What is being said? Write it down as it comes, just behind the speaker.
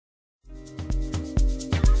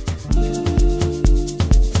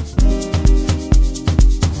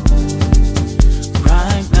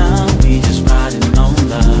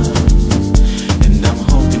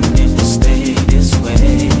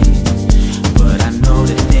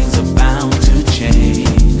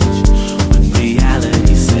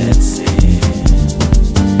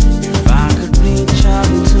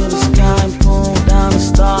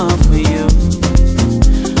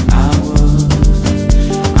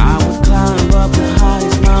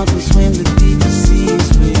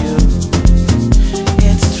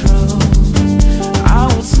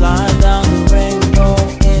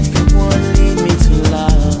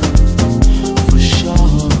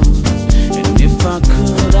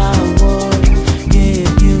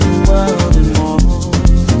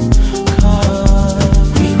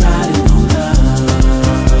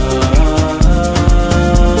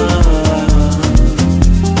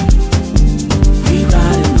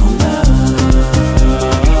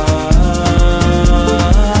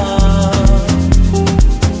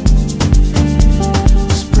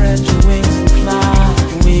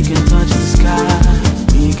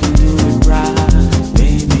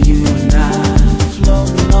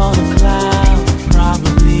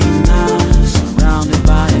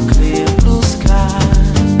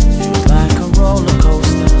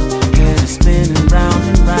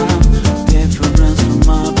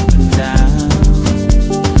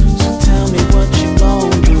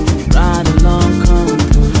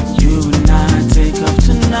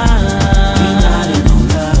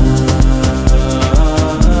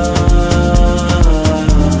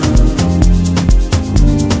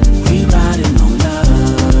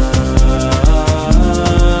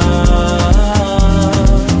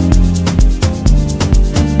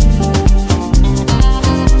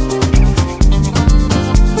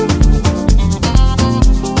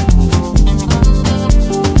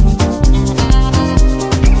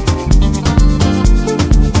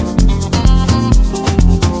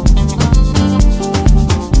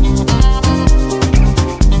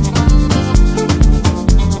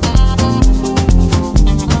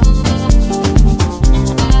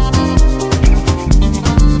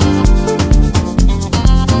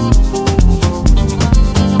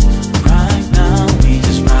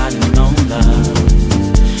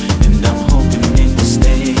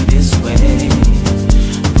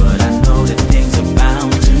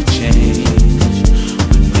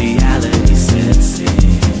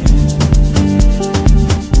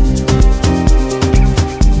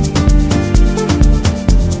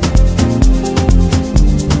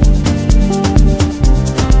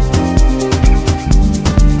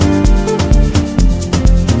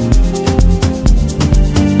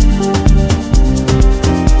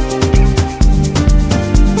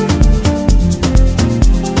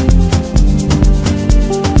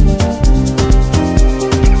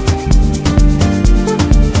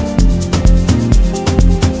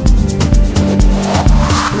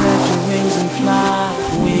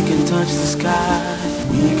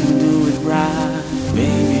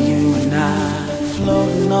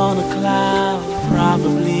floating on a cloud,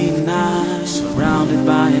 probably not. Surrounded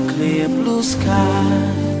by a clear blue sky.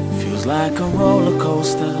 Feels like a roller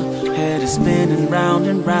coaster, head is spinning round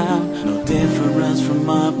and round. No difference from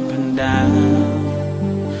up and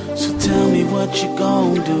down. So tell me what you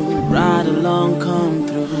gon' do, ride along, come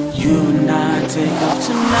through. You and I take off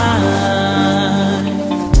tonight.